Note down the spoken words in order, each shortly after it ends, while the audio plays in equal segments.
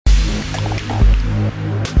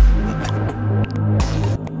Welcome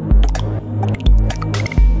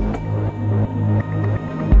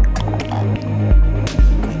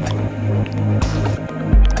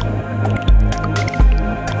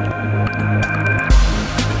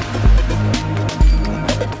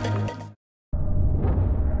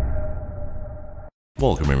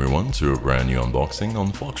everyone to a brand new unboxing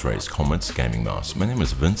on Foxxray's Cometes gaming mouse. My name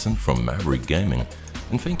is Vincent from Maverick Gaming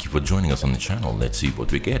and thank you for joining us on the channel. Let's see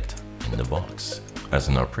what we get in the box. As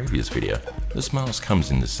in our previous video, this mouse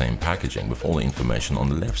comes in the same packaging with all the information on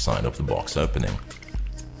the left side of the box opening.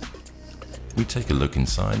 We take a look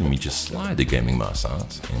inside and we just slide the gaming mouse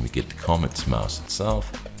out and we get the Cometes mouse itself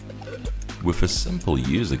with a simple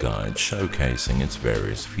user guide showcasing its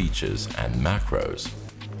various features and macros.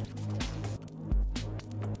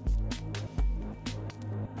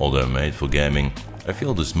 Although made for gaming, I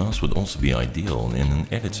feel this mouse would also be ideal in an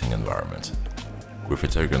editing environment. With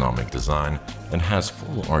its ergonomic design, it has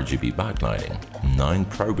full RGB backlighting, 9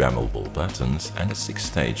 programmable buttons and a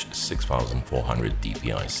 6-stage 6400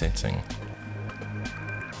 DPI setting.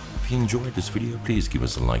 If you enjoyed this video, please give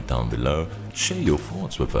us a like down below, share your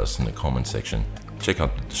thoughts with us in the comment section, check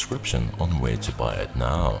out the description on where to buy it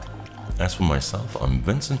now. As for myself, I'm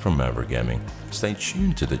Vincent from Maverick Gaming. Stay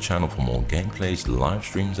tuned to the channel for more gameplays, live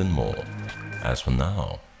streams and more. As for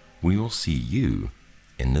now, we will see you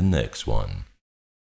in the next one.